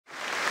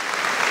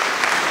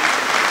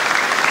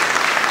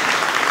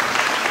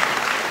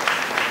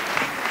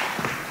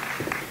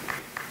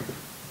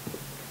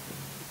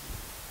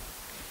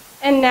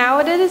And now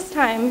it is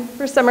time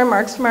for some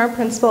remarks from our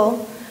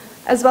principal,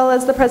 as well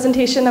as the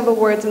presentation of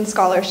awards and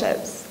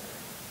scholarships.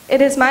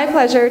 It is my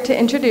pleasure to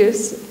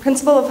introduce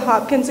Principal of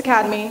Hopkins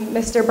Academy,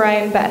 Mr.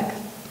 Brian Beck.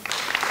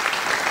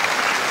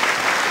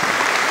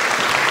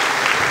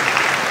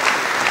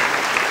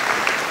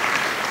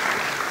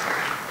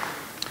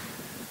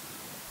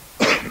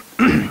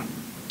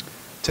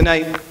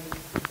 Tonight,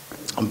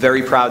 I'm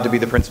very proud to be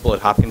the principal at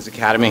Hopkins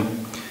Academy.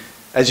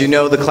 As you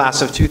know, the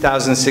class of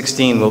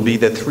 2016 will be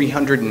the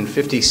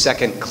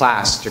 352nd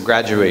class to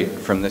graduate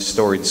from this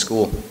storied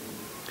school.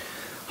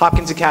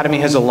 Hopkins Academy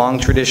has a long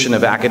tradition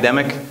of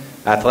academic,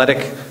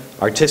 athletic,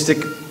 artistic,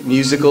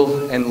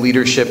 musical, and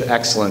leadership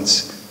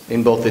excellence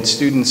in both its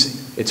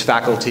students, its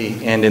faculty,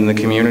 and in the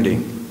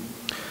community.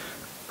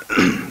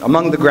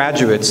 Among the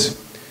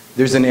graduates,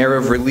 there's an air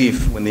of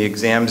relief when the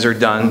exams are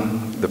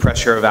done. The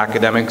pressure of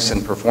academics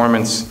and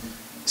performance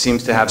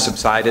seems to have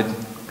subsided.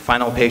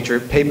 Final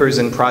papers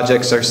and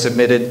projects are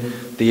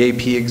submitted, the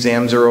AP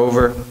exams are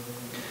over,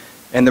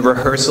 and the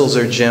rehearsals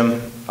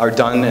are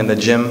done, and the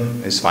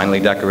gym is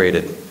finally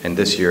decorated, and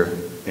this year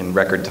in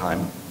record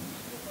time.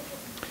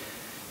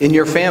 In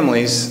your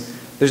families,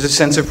 there's a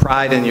sense of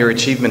pride in your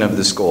achievement of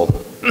this goal,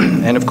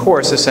 and of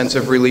course, a sense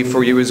of relief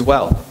for you as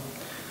well.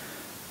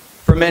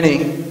 For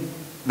many,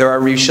 there are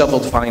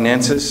reshuffled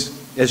finances,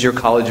 as your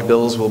college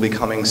bills will be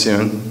coming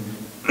soon.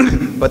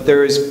 But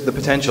there is the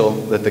potential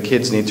that the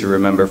kids need to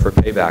remember for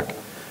payback.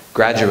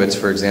 Graduates,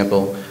 for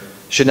example,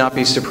 should not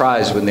be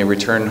surprised when they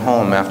return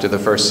home after the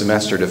first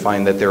semester to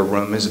find that their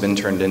room has been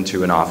turned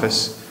into an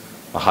office,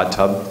 a hot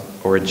tub,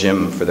 or a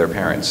gym for their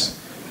parents,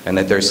 and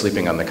that they're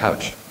sleeping on the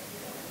couch.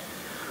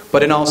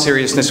 But in all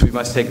seriousness, we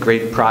must take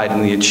great pride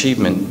in the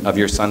achievement of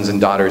your sons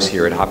and daughters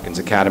here at Hopkins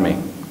Academy.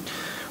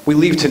 We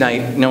leave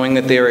tonight knowing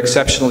that they are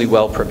exceptionally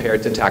well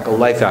prepared to tackle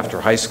life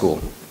after high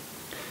school.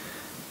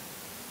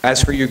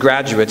 As for you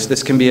graduates,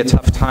 this can be a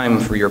tough time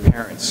for your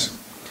parents.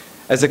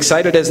 As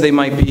excited as they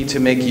might be to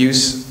make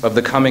use of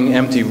the coming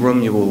empty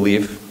room you will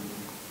leave,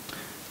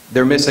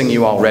 they're missing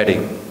you already.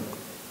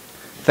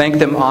 Thank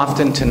them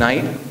often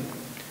tonight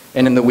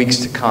and in the weeks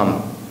to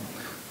come.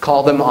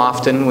 Call them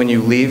often when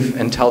you leave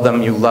and tell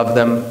them you love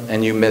them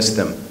and you miss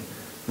them.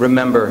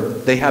 Remember,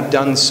 they have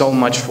done so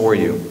much for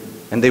you,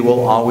 and they will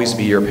always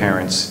be your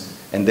parents,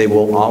 and they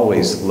will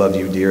always love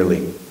you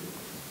dearly.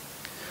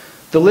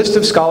 The list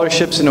of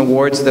scholarships and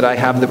awards that I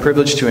have the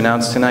privilege to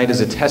announce tonight is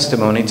a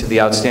testimony to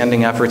the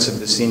outstanding efforts of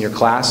the senior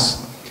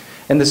class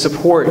and the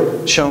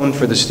support shown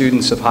for the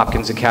students of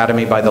Hopkins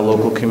Academy by the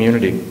local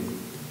community.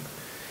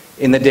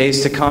 In the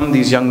days to come,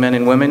 these young men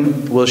and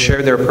women will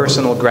share their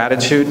personal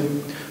gratitude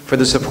for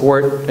the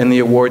support and the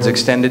awards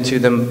extended to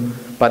them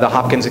by the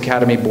Hopkins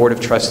Academy Board of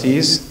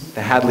Trustees,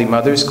 the Hadley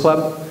Mothers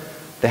Club,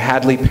 the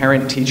Hadley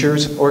Parent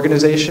Teachers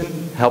Organization,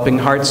 Helping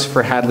Hearts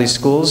for Hadley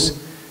Schools,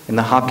 and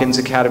the Hopkins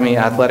Academy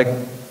Athletic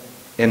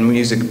and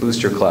Music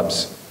Booster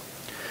Clubs.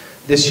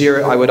 This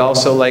year, I would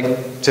also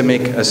like to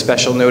make a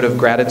special note of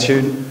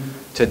gratitude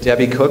to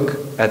Debbie Cook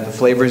at the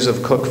Flavors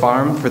of Cook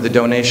Farm for the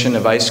donation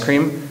of ice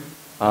cream,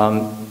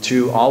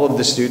 to all of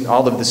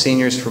the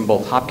seniors from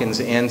both Hopkins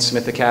and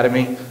Smith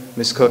Academy.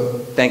 Ms.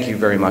 Cook, thank you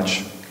very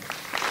much.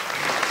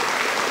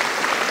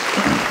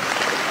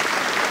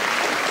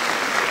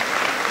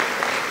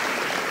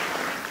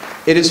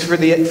 It is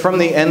from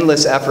the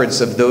endless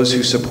efforts of those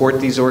who support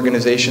these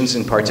organizations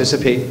and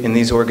participate in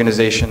these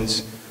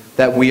organizations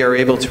that we are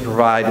able to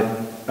provide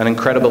an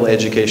incredible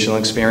educational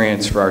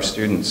experience for our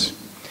students,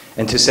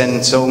 and to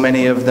send so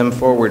many of them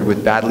forward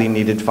with badly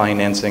needed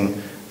financing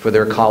for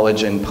their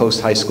college and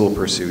post-high school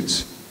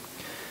pursuits.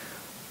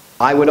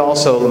 I would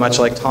also, much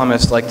like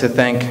Thomas, like to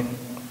thank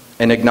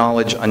and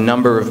acknowledge a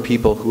number of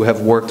people who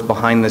have worked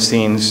behind the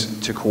scenes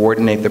to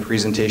coordinate the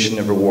presentation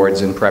of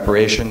awards and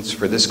preparations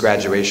for this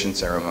graduation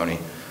ceremony.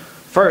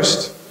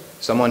 First,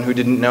 someone who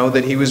didn't know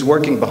that he was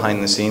working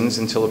behind the scenes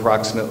until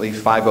approximately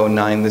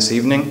 5:09 this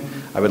evening,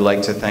 I would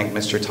like to thank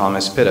Mr.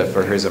 Thomas Pitta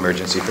for his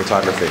emergency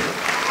photography.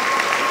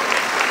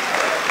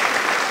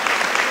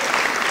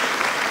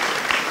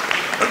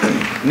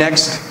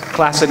 Next,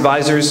 class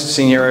advisors,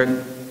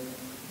 Senior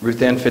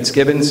Ruth Ann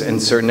Fitzgibbons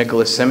and Sir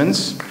Nicholas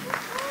Simmons.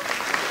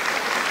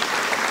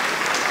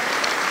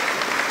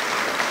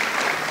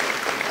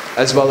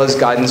 As well as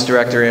Guidance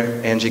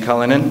Director Angie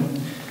Cullinan.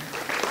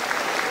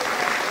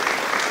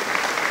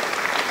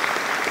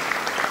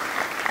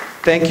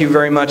 Thank you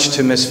very much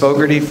to Ms.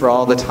 Fogarty for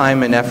all the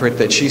time and effort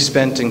that she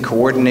spent in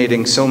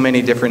coordinating so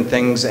many different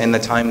things, and the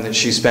time that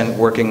she spent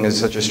working as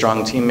such a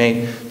strong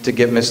teammate to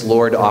get Ms.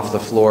 Lord off the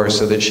floor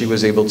so that she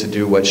was able to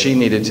do what she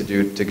needed to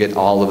do to get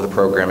all of the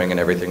programming and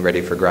everything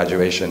ready for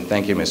graduation.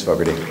 Thank you, Ms.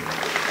 Fogarty.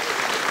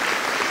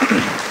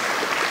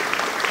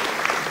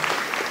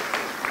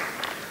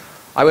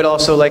 I would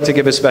also like to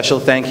give a special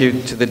thank you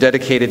to the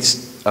dedicated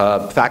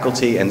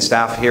faculty and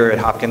staff here at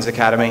Hopkins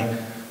Academy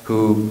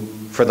who,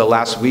 for the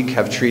last week,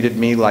 have treated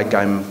me like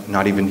I'm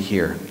not even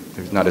here.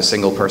 There's not a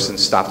single person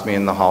stopped me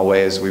in the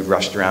hallway as we've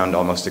rushed around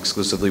almost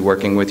exclusively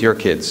working with your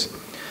kids.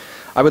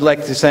 I would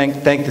like to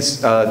thank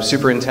the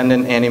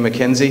Superintendent Annie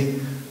McKenzie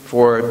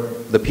for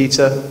the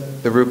pizza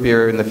the root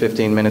beer, and the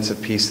 15 minutes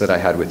of peace that I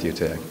had with you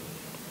today.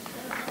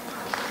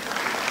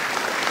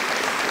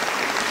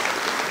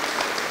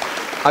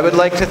 I would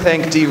like to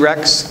thank Dee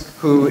Rex,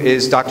 who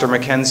is Dr.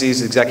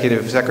 Mackenzie's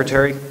executive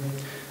secretary,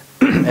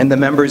 and the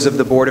members of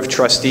the Board of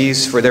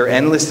Trustees for their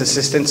endless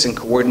assistance in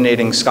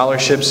coordinating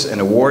scholarships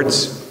and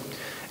awards,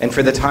 and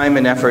for the time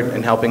and effort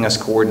in helping us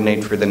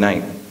coordinate for the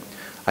night.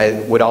 I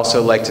would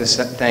also like to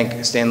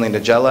thank Stanley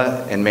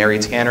Nagella and Mary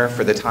Tanner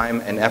for the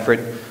time and effort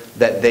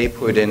that they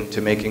put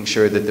into making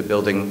sure that the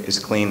building is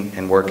clean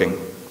and working.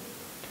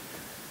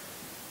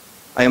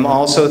 I am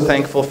also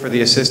thankful for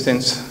the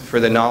assistance, for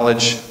the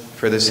knowledge,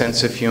 for the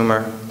sense of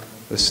humor,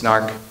 the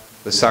snark,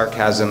 the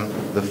sarcasm,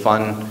 the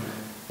fun,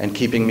 and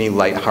keeping me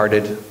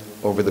lighthearted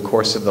over the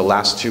course of the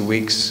last 2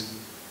 weeks.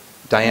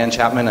 Diane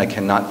Chapman, I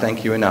cannot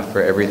thank you enough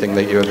for everything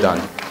that you have done.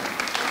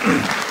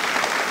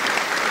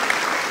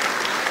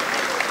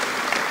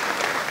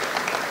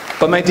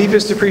 But my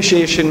deepest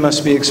appreciation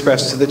must be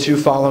expressed to the two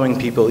following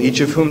people,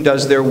 each of whom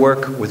does their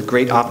work with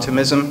great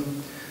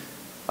optimism,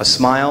 a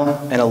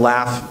smile, and a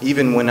laugh,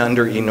 even when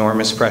under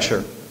enormous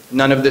pressure.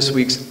 None of this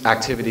week's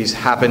activities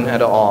happen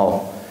at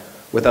all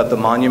without the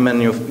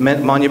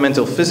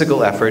monumental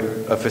physical effort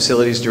of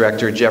Facilities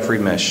Director Jeffrey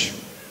Mish.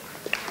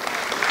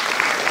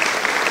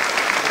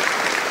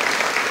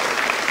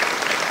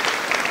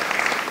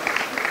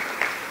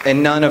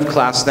 And none of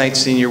class night,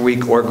 senior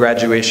week, or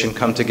graduation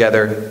come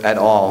together at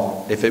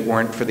all if it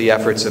weren't for the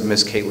efforts of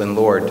Ms. Caitlin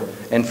Lord.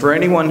 And for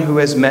anyone who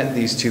has met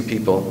these two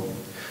people,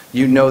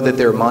 you know that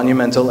their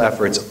monumental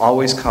efforts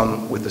always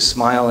come with a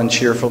smile and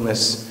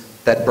cheerfulness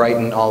that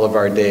brighten all of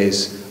our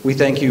days. We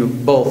thank you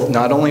both,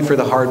 not only for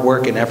the hard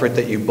work and effort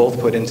that you both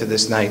put into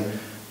this night,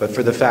 but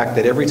for the fact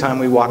that every time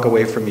we walk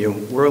away from you,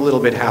 we're a little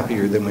bit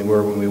happier than we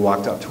were when we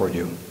walked out toward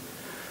you.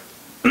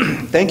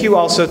 Thank you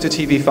also to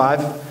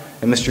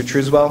TV5 and Mr.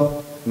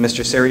 Truswell,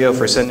 Mr. Serio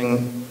for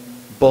sending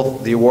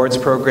both the awards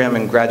program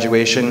and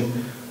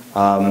graduation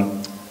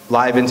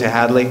live into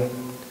Hadley.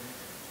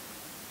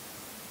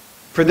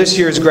 For this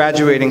year's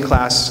graduating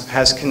class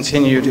has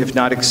continued, if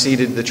not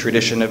exceeded, the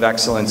tradition of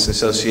excellence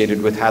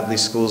associated with Hadley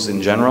schools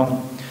in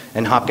general,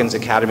 and Hopkins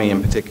Academy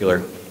in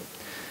particular.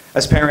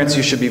 As parents,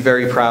 you should be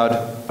very proud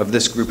of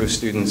this group of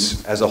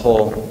students as a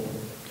whole.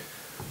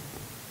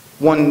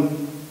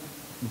 One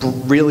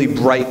really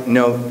bright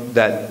note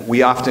that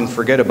we often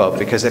forget about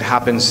because it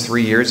happens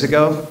 3 years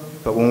ago,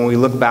 but when we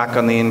look back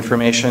on the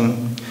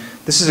information,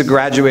 this is a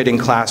graduating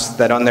class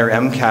that on their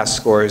MCAS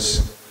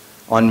scores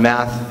on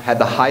math had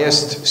the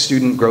highest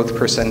student growth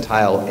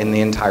percentile in the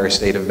entire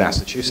state of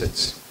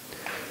Massachusetts.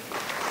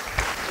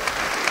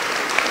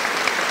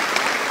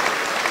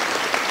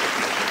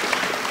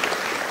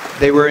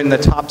 They were in the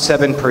top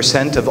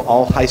 7% of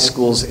all high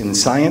schools in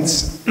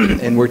science,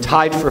 and were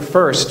tied for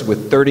first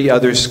with 30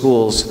 other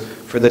schools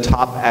for the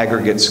top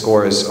aggregate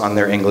scores on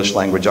their English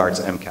Language Arts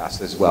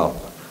MCAS as well.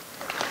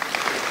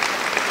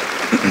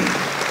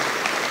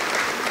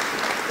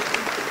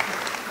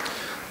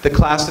 The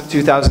class of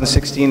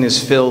 2016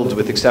 is filled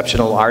with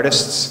exceptional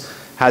artists,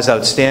 has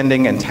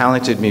outstanding and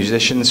talented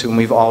musicians whom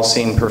we've all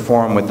seen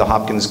perform with the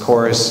Hopkins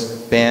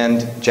Chorus,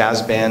 Band,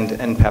 Jazz Band,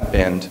 and Pep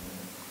Band.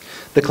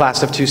 The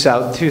class of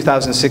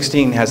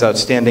 2016 has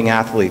outstanding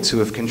athletes who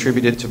have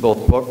contributed to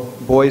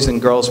both boys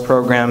and girls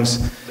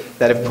programs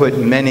that have put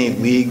many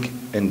league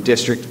and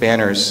district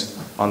banners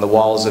on the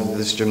walls of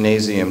this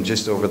gymnasium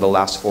just over the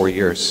last 4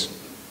 years.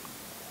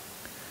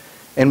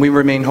 And we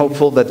remain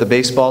hopeful that the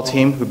baseball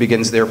team, who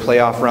begins their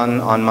playoff run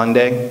on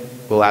Monday,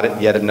 will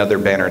add yet another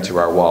banner to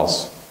our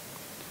walls.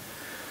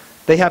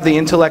 They have the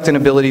intellect and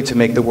ability to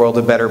make the world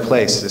a better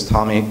place, as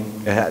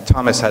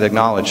Thomas had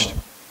acknowledged.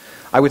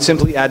 I would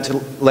simply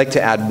like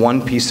to add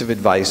one piece of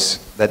advice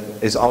that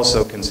is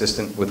also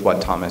consistent with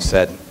what Thomas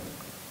said.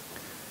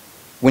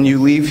 When you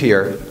leave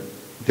here,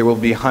 there will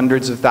be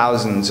hundreds of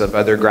thousands of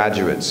other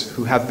graduates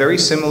who have very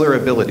similar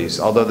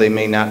abilities, although they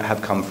may not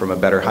have come from a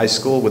better high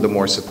school with a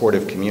more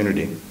supportive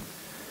community.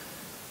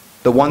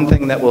 The one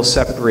thing that will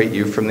separate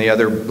you from the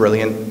other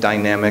brilliant,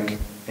 dynamic,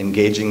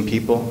 engaging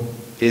people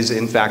is,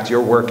 in fact,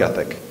 your work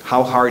ethic,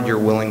 how hard you're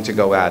willing to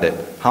go at it,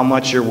 how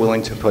much you're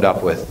willing to put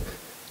up with.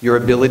 Your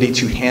ability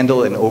to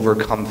handle and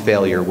overcome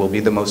failure will be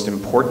the most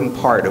important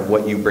part of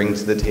what you bring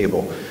to the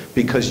table,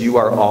 because you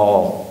are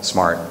all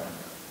smart.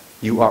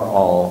 You are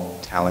all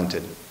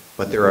talented.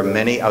 But there are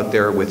many out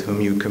there with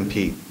whom you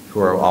compete who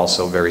are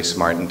also very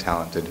smart and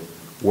talented.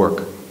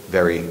 Work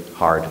very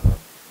hard.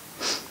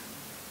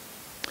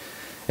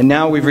 And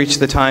now we've reached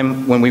the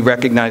time when we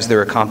recognize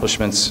their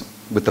accomplishments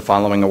with the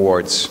following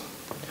awards.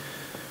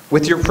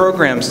 With your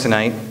programs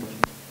tonight,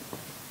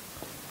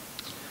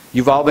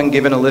 you've all been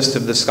given a list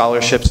of the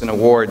scholarships and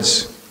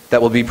awards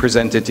that will be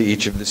presented to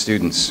each of the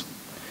students.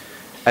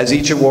 As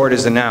each award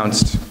is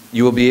announced,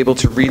 you will be able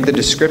to read the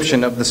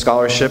description of the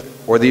scholarship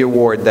or the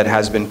award that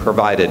has been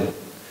provided.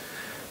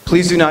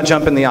 Please do not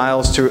jump in the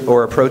aisles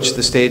or approach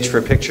the stage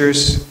for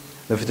pictures.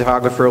 The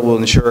photographer will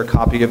ensure a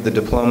copy of the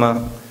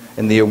diploma,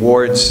 and the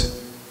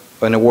awards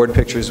and award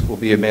pictures will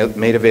be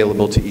made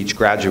available to each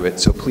graduate.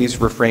 So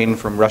please refrain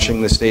from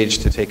rushing the stage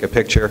to take a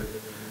picture.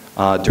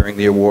 during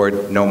the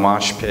award. No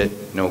mosh pit,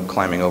 no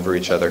climbing over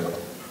each other.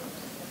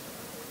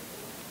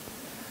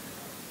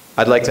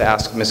 I'd like to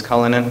ask Ms.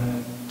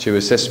 Cullinan to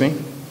assist me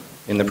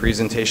in the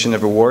presentation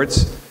of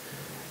awards.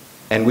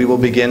 And we will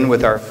begin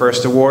with our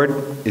first award,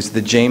 is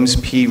the James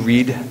P.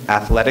 Reed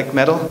Athletic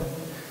Medal.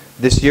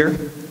 This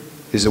year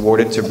is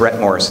awarded to Brett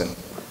Morrison.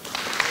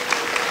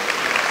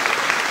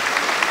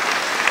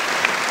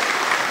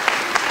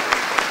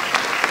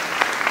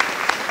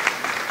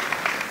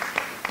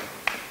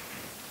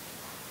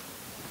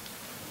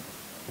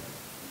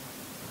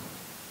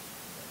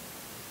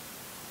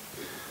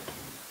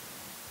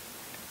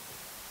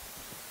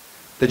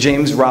 The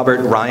James Robert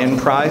Ryan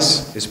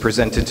Prize is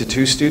presented to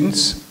two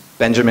students,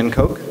 Benjamin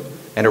Koch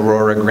and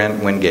Aurora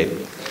Grant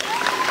Wingate.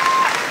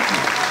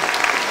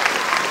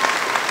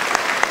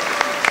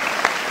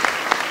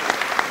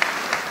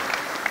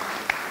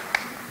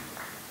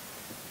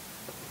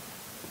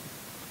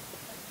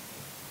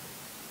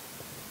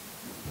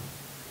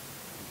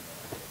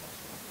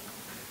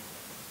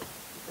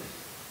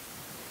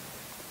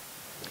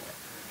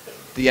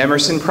 The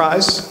Emerson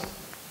Prize,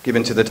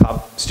 given to the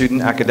top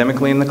student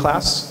academically in the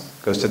class,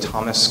 goes to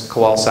Thomas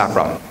Kowal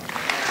Saffron.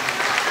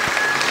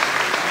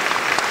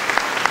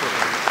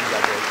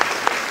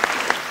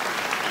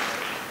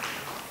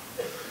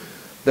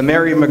 The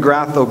Mary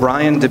McGrath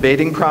O'Brien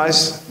Debating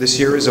Prize this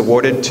year is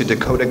awarded to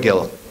Dakota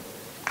Gill.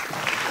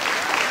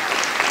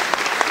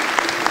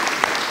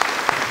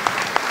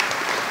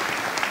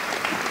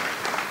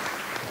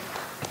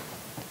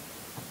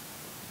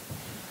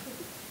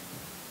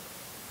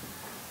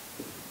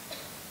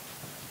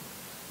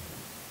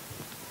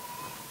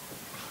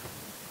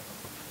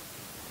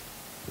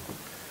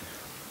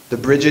 The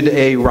Bridget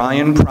A.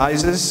 Ryan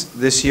Prizes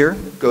this year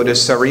go to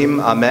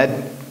Sarim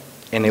Ahmed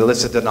and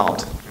Elissa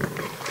Denault.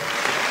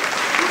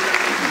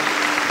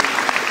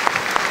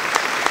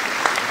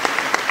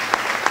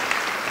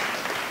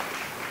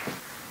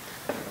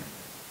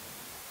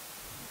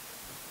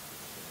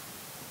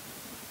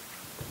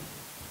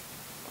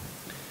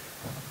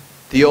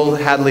 The Old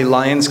Hadley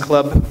Lions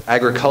Club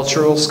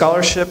Agricultural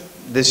Scholarship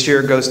this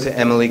year goes to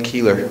Emily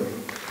Keeler.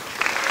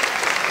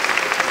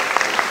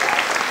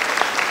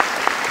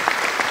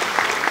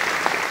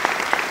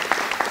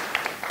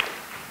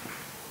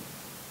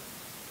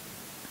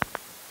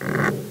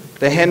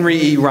 The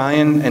Henry E.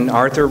 Ryan and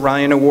Arthur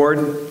Ryan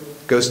Award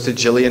goes to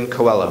Jillian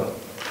Coelho.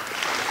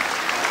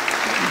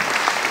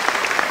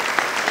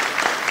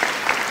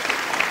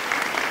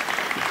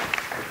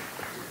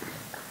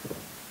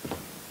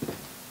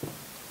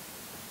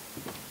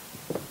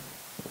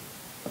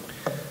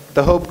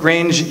 The Hope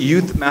Grange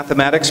Youth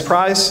Mathematics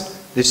Prize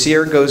this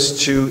year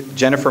goes to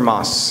Jennifer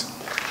Moss.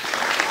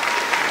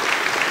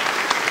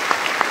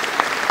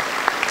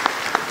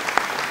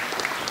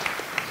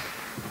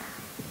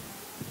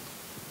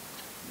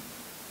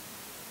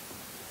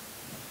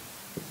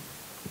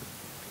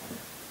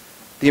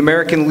 The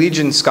American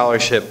Legion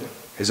Scholarship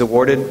is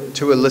awarded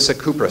to Alyssa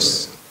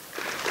Kupras.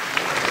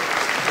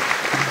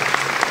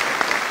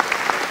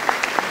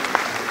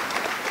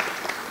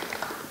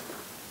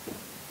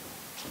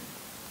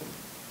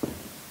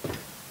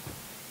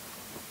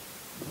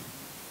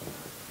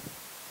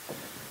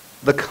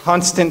 The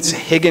Constance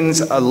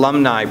Higgins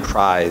Alumni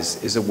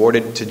Prize is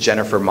awarded to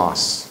Jennifer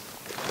Moss.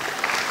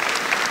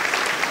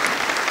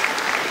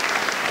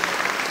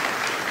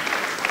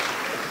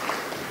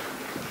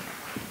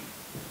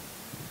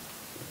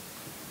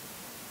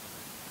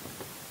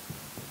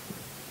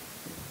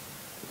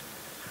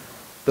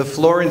 The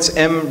Florence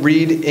M.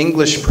 Reed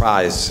English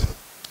Prize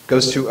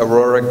goes to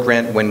Aurora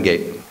Grant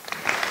Wingate.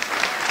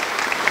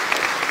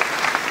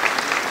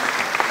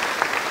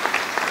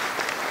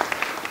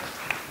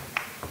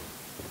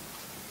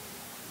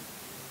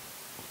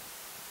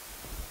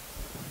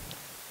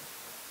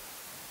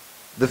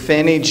 The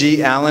Fannie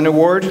G. Allen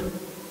Award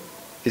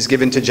is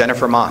given to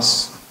Jennifer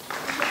Moss.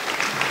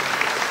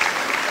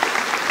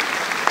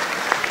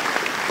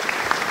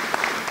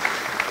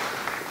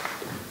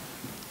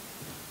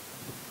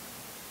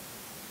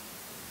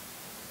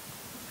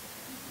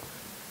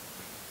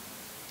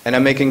 And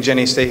I'm making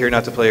Jenny stay here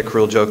not to play a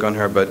cruel joke on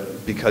her,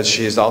 but because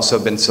she has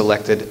also been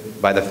selected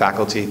by the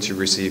faculty to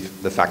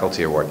receive the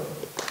Faculty Award.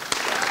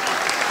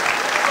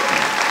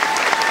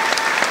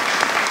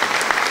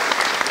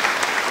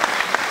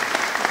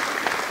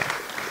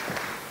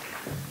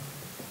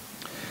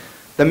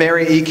 The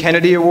Mary E.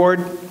 Kennedy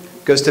Award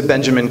goes to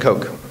Benjamin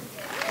Koch.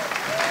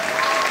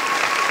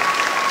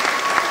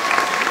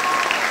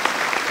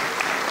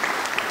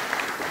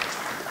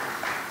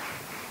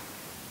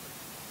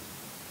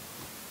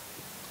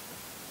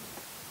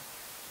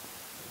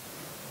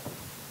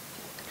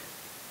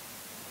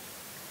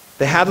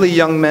 The Hadley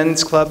Young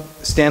Men's Club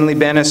Stanley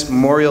Bannis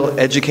Memorial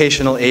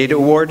Educational Aid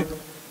Award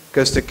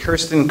goes to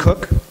Kirsten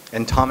Cook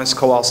and Thomas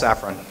Kowal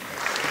Saffron.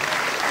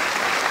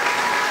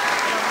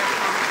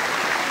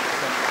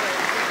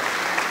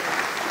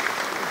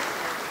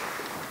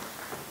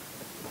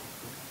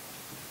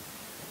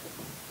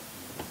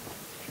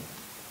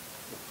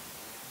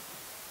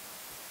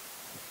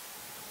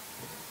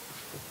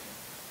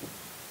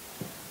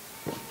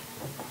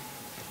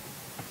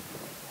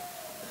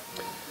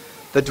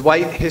 The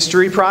Dwight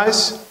History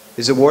Prize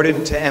is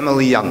awarded to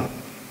Emily Young.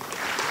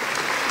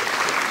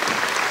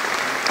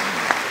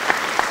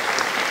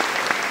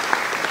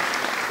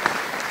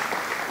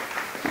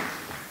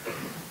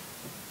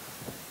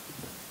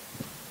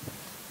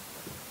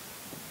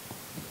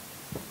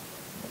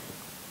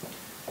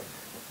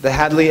 The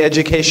Hadley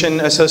Education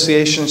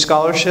Association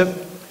Scholarship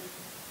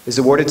is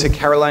awarded to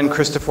Caroline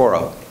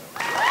Cristoforo.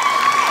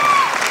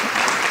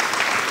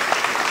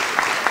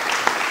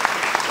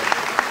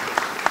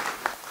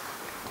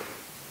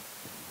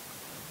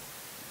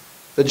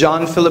 The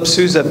John Philip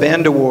Sousa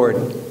Band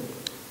Award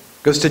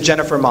goes to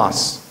Jennifer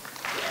Moss.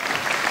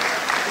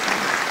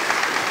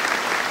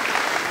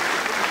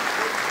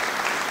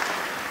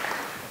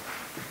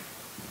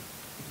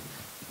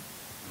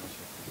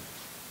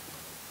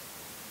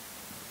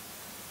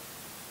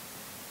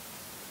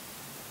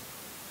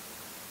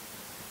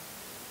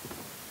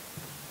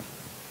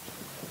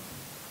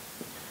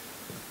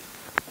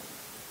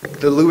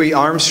 The Louis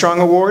Armstrong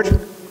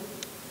Award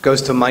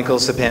goes to Michael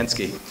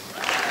Sapansky.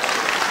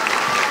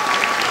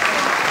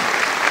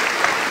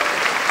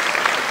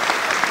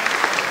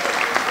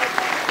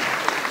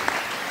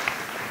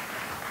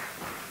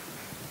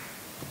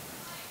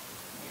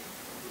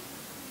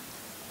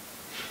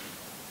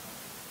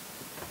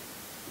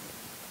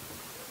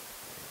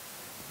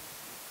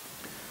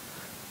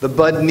 The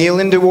Bud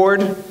Neeland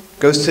Award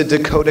goes to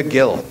Dakota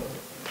Gill.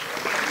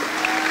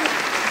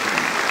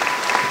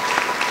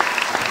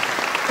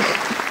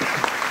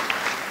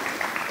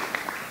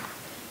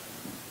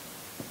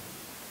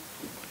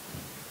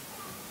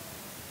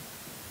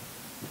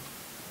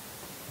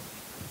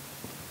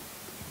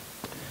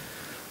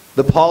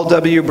 The Paul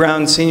W.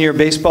 Brown Senior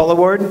Baseball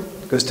Award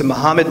goes to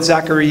Muhammad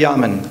Zachary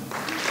Yaman.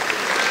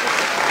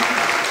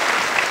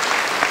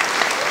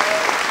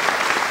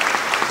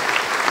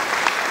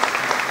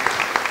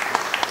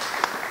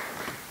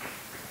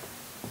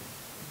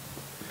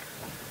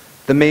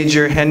 The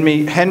Major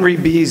Henry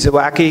B.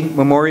 Zawacki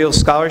Memorial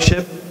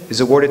Scholarship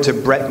is awarded to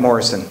Brett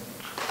Morrison.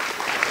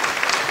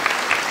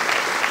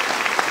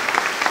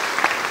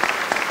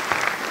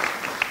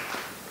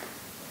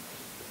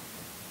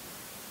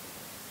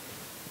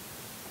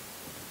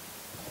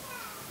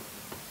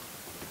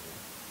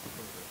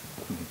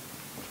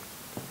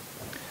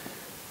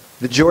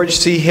 The George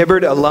C.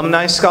 Hibbard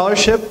Alumni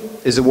Scholarship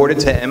is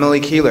awarded to Emily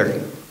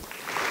Keeler.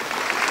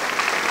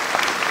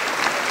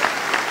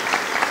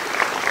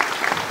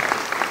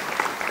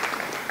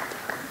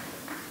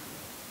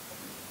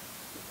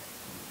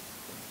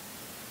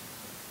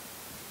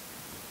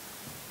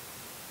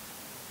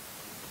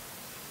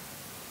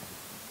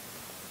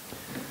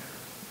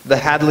 The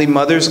Hadley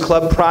Mothers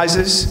Club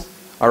prizes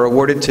are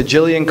awarded to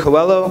Jillian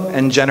Coelho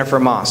and Jennifer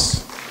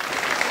Moss.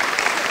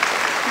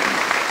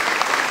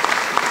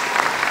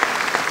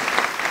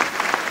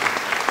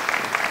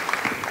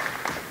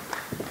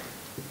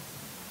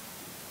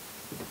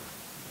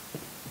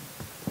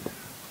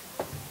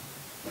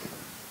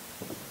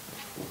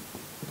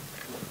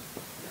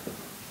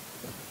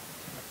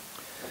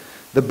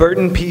 The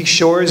Burton P.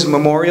 Shores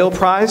Memorial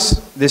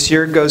Prize this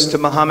year goes to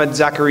Muhammad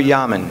Zachary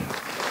Yaman.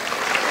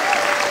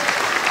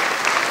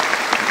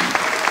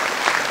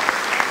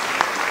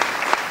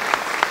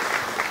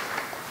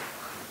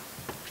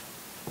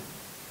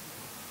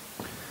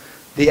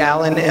 The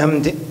Alan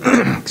M.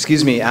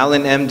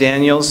 Alan M.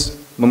 Daniels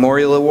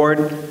Memorial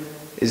Award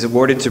is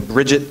awarded to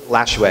Bridget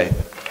Lashway.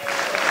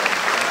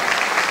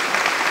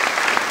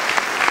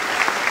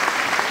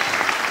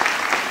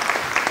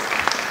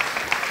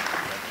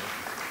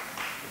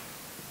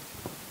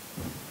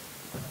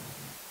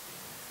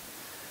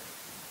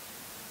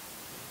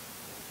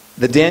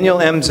 The Daniel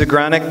M.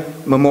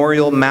 Zagranik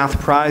Memorial Math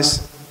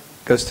Prize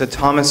goes to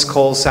Thomas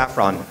Cole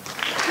Saffron.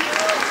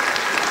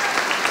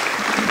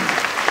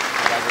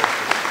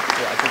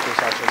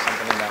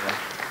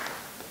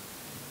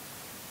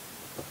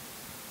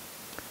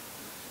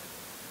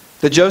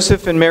 The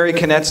Joseph and Mary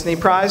Konechny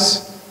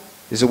Prize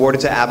is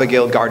awarded to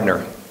Abigail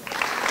Gardner.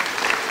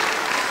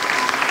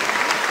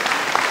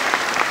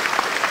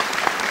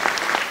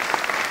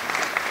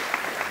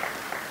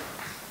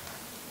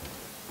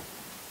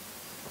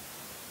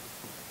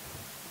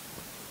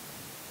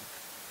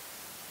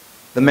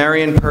 The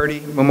Marion Purdy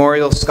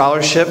Memorial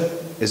Scholarship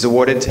is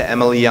awarded to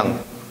Emily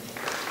Young.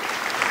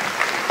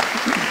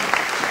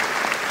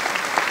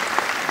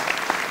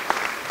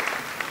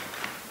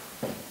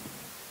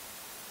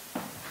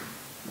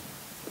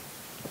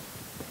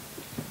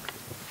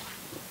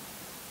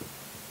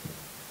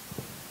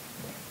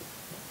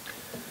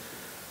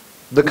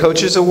 The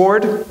Coaches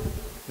Award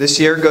this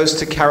year goes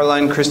to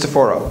Caroline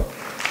Cristoforo.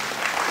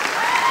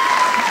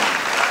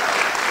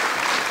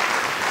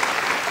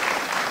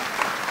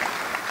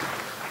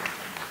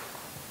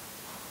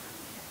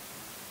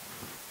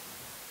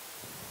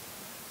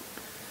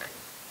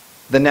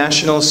 The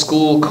National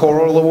School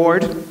Choral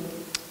Award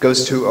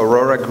goes to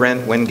Aurora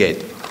Grant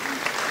Wingate.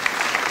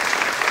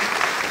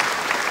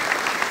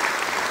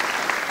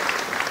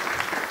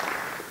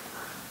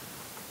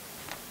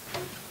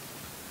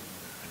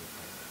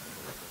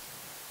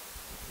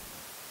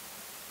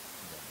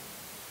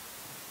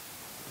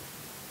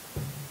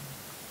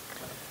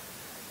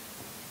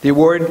 The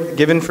award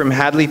given from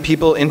Hadley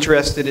People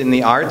Interested in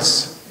the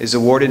Arts is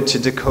awarded to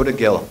Dakota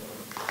Gill.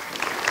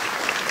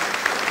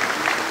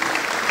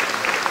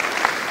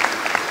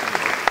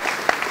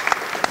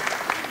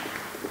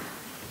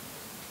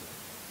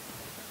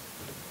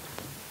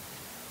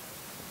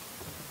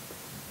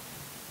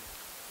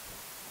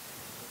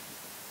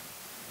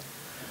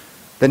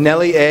 The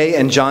Nellie A.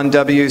 and John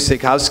W.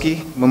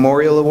 Sikowski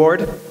Memorial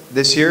Award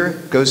this year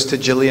goes to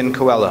Jillian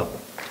Coelho.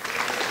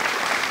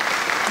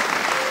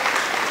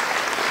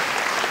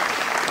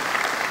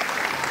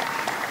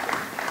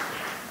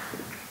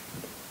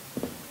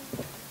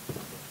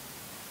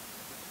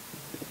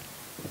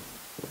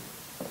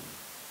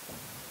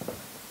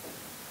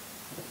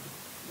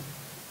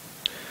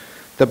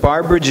 The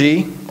Barbara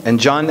G. and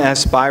John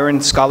S.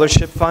 Byron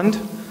Scholarship Fund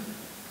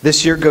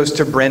this year goes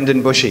to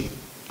Brandon Bushy.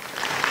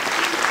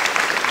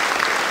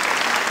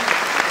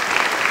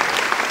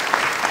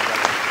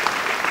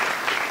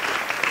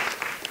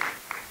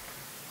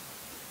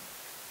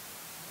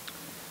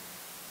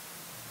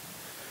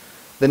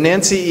 The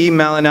Nancy E.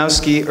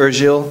 Malinowski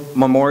Urgil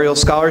Memorial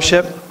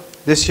Scholarship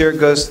this year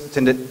goes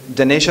to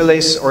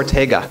Denisha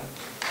Ortega.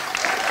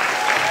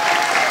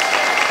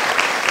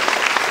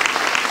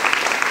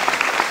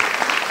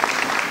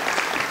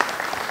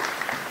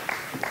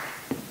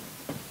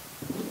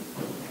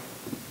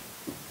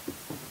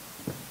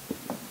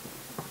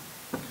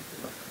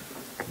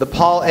 The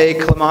Paul A.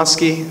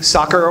 Klimoski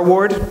Soccer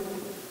Award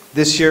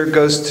this year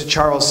goes to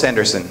Charles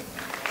Sanderson.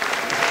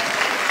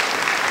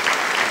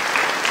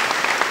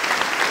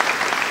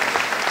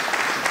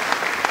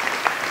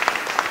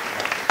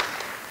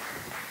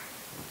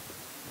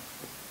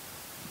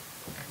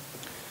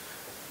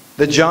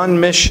 The John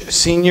Mish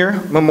Sr.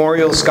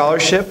 Memorial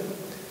Scholarship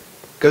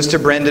goes to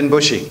Brandon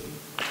Bushy.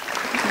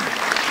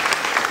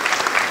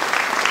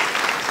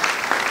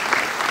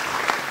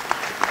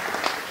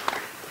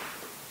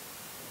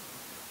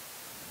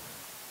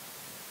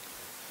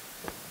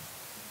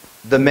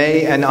 The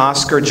May and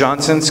Oscar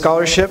Johnson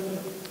Scholarship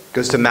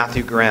goes to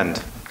Matthew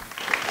Grand.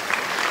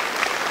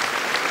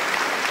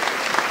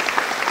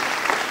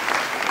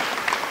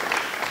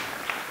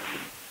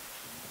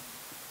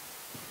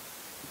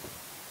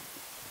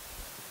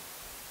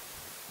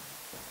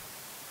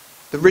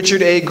 The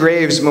Richard A.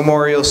 Graves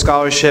Memorial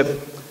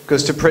Scholarship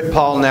goes to Prit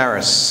Paul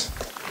Naris.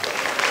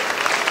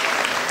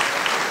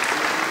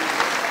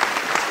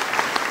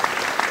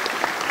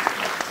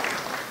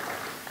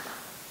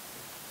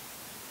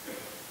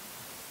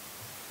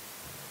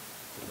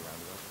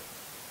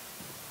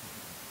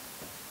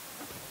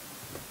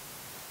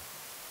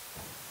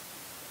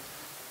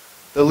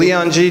 The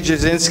Leon G.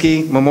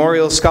 Jasinski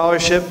Memorial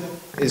Scholarship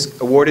is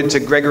awarded to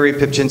Gregory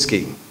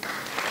Pipchinsky.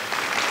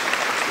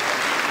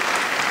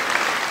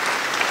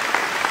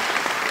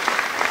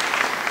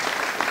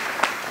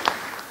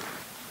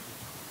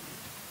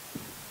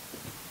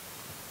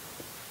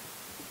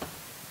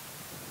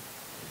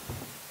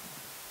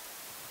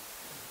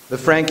 The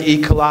Frank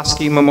E.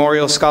 Kolaski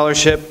Memorial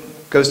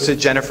Scholarship goes to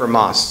Jennifer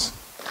Moss.